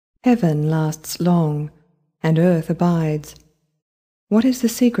Heaven lasts long, and earth abides. What is the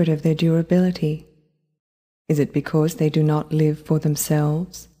secret of their durability? Is it because they do not live for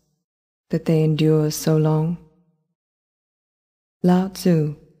themselves, that they endure so long? Lao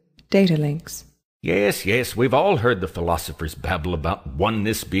Tzu, Data Links. Yes, we've all heard the philosophers babble about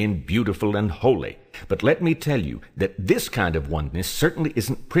oneness being beautiful and holy. But let me tell you that this kind of oneness certainly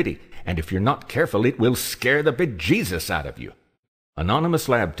isn't pretty, and if you're not careful, it will scare the bejesus out of you. Anonymous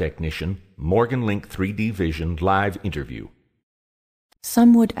lab technician, Morgan Link 3D Vision live interview.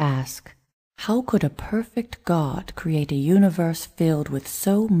 Some would ask, how could a perfect God create a universe filled with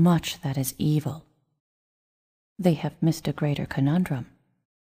so much that is evil? They have missed a greater conundrum.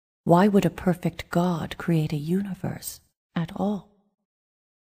 Why would a perfect God create a universe at all?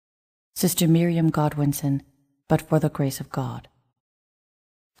 Sister Miriam Godwinson, But for the Grace of God.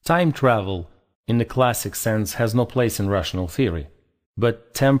 Time travel, in the classic sense, has no place in rational theory,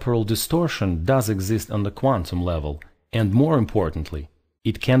 but temporal distortion does exist on the quantum level, and more importantly,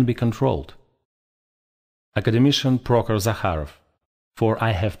 it can be controlled. Academician Prokhor Zakharov, For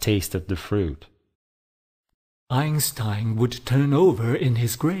I Have Tasted the Fruit. Einstein would turn over in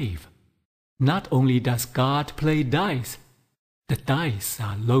his grave. Not only does God play dice, the dice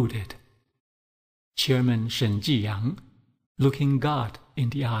are loaded. Chairman Shen Jiyang, looking God in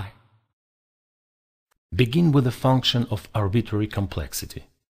the eye. Begin with a function of arbitrary complexity.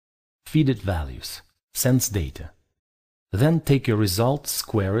 Feed it values, sense data. Then take your result,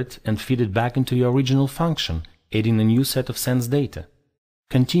 square it, and feed it back into your original function, adding a new set of sense data.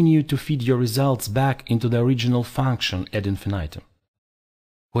 Continue to feed your results back into the original function ad infinitum.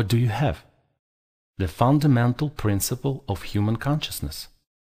 What do you have? The fundamental principle of human consciousness.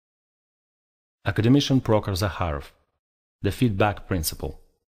 Academician Prokhor Zakharov, The Feedback Principle.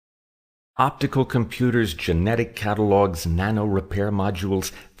 Optical computers, genetic catalogs, nano repair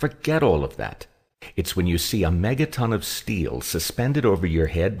modules, forget all of that. It's when you see a megaton of steel suspended over your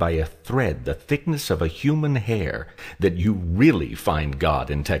head by a thread the thickness of a human hair that you really find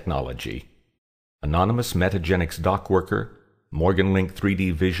God in technology. Anonymous Metagenics doc worker, Morgan Link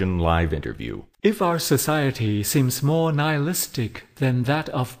 3D Vision live interview. If our society seems more nihilistic than that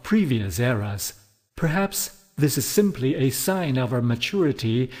of previous eras, perhaps this is simply a sign of our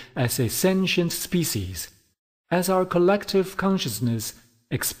maturity as a sentient species. As our collective consciousness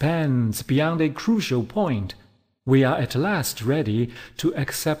expands beyond a crucial point, we are at last ready to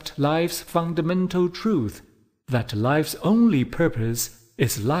accept life's fundamental truth, that life's only purpose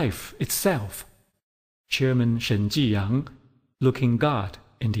is life itself. Chairman Shen Jiyang, looking God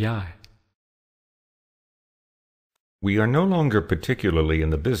in the eye. We are no longer particularly in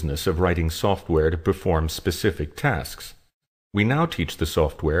the business of writing software to perform specific tasks. We now teach the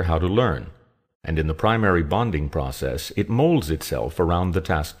software how to learn, and in the primary bonding process, it molds itself around the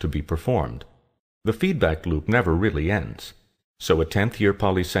task to be performed. The feedback loop never really ends, so a 10th-year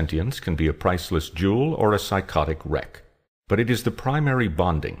polysentience can be a priceless jewel or a psychotic wreck. But it is the primary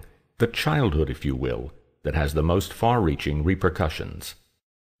bonding, the childhood if you will, that has the most far-reaching repercussions.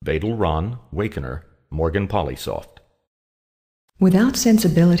 Vadel Ron, Wakener, Morgan Polysoft. Without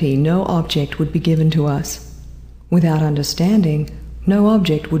sensibility, no object would be given to us. Without understanding, no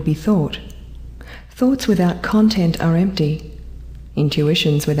object would be thought. Thoughts without content are empty.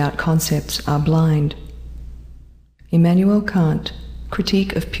 Intuitions without concepts are blind. Immanuel Kant,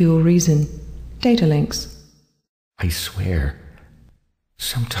 Critique of Pure Reason, Data Links. I swear,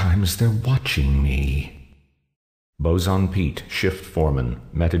 sometimes they're watching me. Boson Pete, Shift Foreman,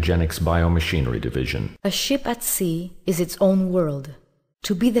 Metagenics Biomachinery Division. A ship at sea is its own world.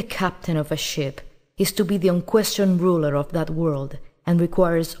 To be the captain of a ship is to be the unquestioned ruler of that world and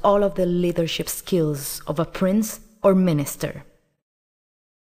requires all of the leadership skills of a prince or minister.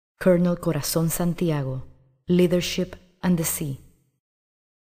 Colonel Corazon Santiago, Leadership and the Sea.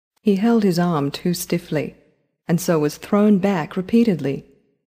 He held his arm too stiffly, and so was thrown back repeatedly,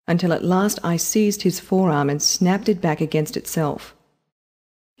 until at last I seized his forearm and snapped it back against itself.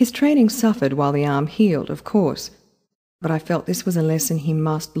 His training suffered while the arm healed, of course, but I felt this was a lesson he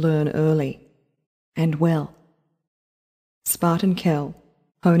must learn early, and well. Spartan Kell,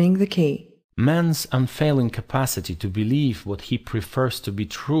 Honing the Key. Man's unfailing capacity to believe what he prefers to be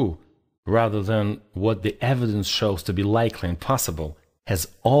true, rather than what the evidence shows to be likely and possible, has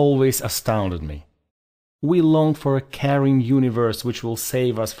always astounded me. We long for a caring universe which will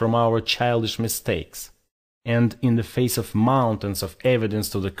save us from our childish mistakes, and in the face of mountains of evidence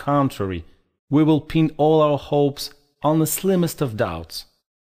to the contrary, we will pin all our hopes on the slimmest of doubts.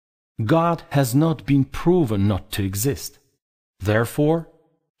 God has not been proven not to exist. Therefore,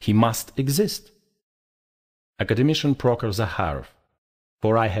 he must exist. Academician Prokhor Zakharov,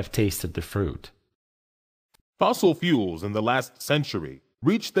 for I have tasted the fruit. Fossil fuels in the last century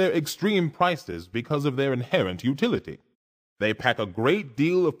reached their extreme prices because of their inherent utility. They pack a great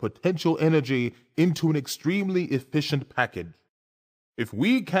deal of potential energy into an extremely efficient package. If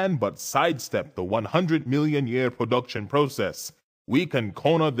we can but sidestep the 100 million year production process, we can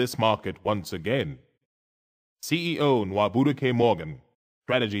corner this market once again. CEO Nwabuduke Morgan,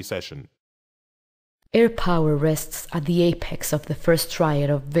 Strategy Session. Air power rests at the apex of the first triad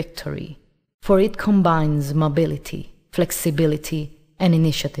of victory, for it combines mobility, flexibility, and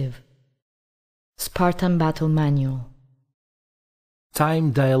initiative. Spartan Battle Manual.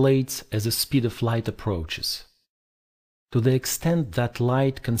 Time dilates as the speed of light approaches. To the extent that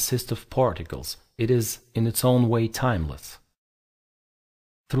light consists of particles, it is in its own way timeless.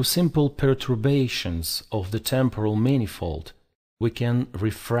 Through simple perturbations of the temporal manifold, we can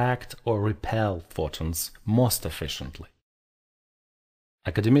refract or repel photons most efficiently.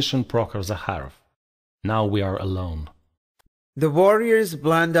 Academician Prokhor Zakharov. Now we are alone. The warrior's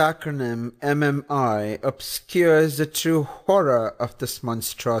bland acronym MMI obscures the true horror of this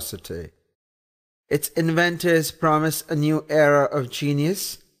monstrosity. Its inventors promise a new era of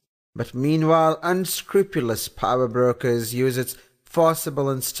genius, but meanwhile unscrupulous power brokers use its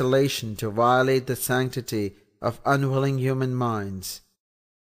forcible installation to violate the sanctity of unwilling human minds.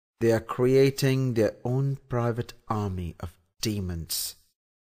 They are creating their own private army of demons.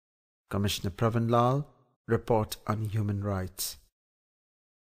 Commissioner Pravanlal, Report on Human Rights.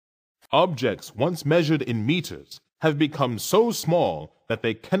 Objects once measured in meters have become so small that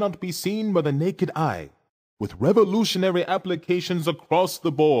they cannot be seen by the naked eye, with revolutionary applications across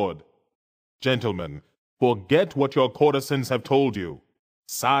the board. Gentlemen, forget what your courtesans have told you.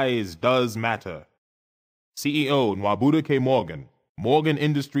 Size does matter. CEO Nwabuduke Morgan, Morgan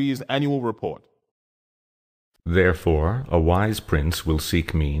Industries Annual Report. Therefore, a wise prince will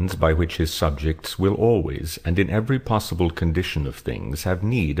seek means by which his subjects will always and in every possible condition of things have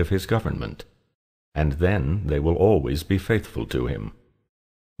need of his government, and then they will always be faithful to him.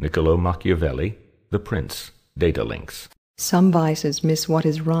 Niccolo Machiavelli, The Prince, Data Links. Some vices miss what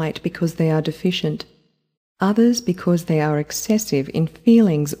is right because they are deficient, others because they are excessive in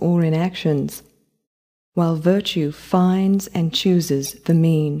feelings or in actions, while virtue finds and chooses the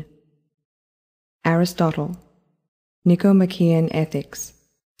mean. Aristotle, Nicomachean Ethics,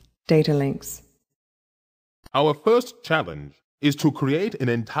 Data Links. Our first challenge is to create an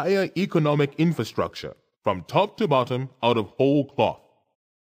entire economic infrastructure from top to bottom out of whole cloth.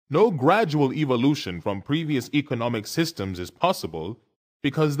 No gradual evolution from previous economic systems is possible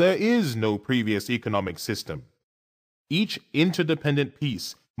because there is no previous economic system. Each interdependent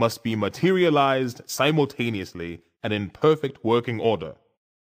piece must be materialized simultaneously and in perfect working order.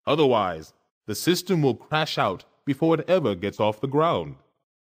 Otherwise, the system will crash out before it ever gets off the ground.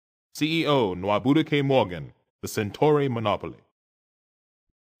 CEO Nwabuduke Morgan, The Centauri Monopoly.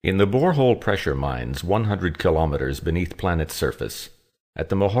 In the borehole pressure mines 100 kilometers beneath planet's surface, at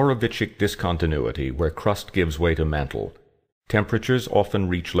the Mohorovičić discontinuity where crust gives way to mantle, temperatures often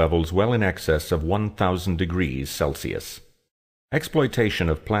reach levels well in excess of 1,000 degrees Celsius. Exploitation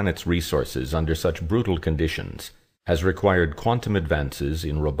of planet's resources under such brutal conditions has required quantum advances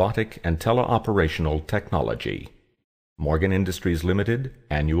in robotic and teleoperational technology. Morgan Industries Limited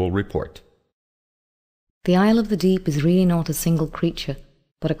Annual Report. The Isle of the Deep is really not a single creature,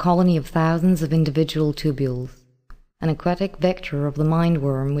 but a colony of thousands of individual tubules, an aquatic vector of the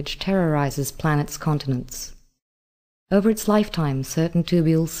mindworm which terrorizes planet's continents. Over its lifetime, certain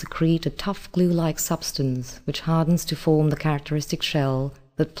tubules secrete a tough glue-like substance which hardens to form the characteristic shell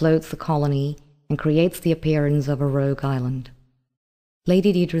that floats the colony and creates the appearance of a rogue island.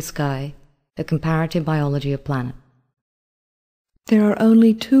 Lady Deidre Skye, A Comparative Biology of Planet. There are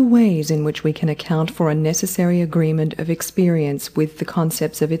only two ways in which we can account for a necessary agreement of experience with the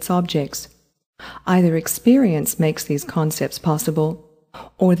concepts of its objects. Either experience makes these concepts possible,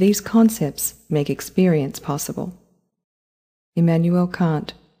 or these concepts make experience possible. Immanuel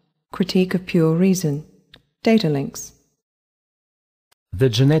Kant, Critique of Pure Reason, Data Links. The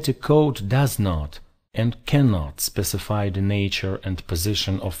genetic code does not and cannot specify the nature and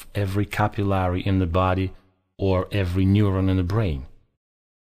position of every capillary in the body or every neuron in the brain.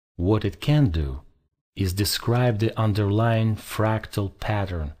 What it can do is describe the underlying fractal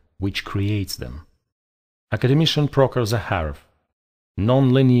pattern which creates them. Academician Prokhor Zakharov,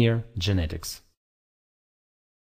 Nonlinear Genetics.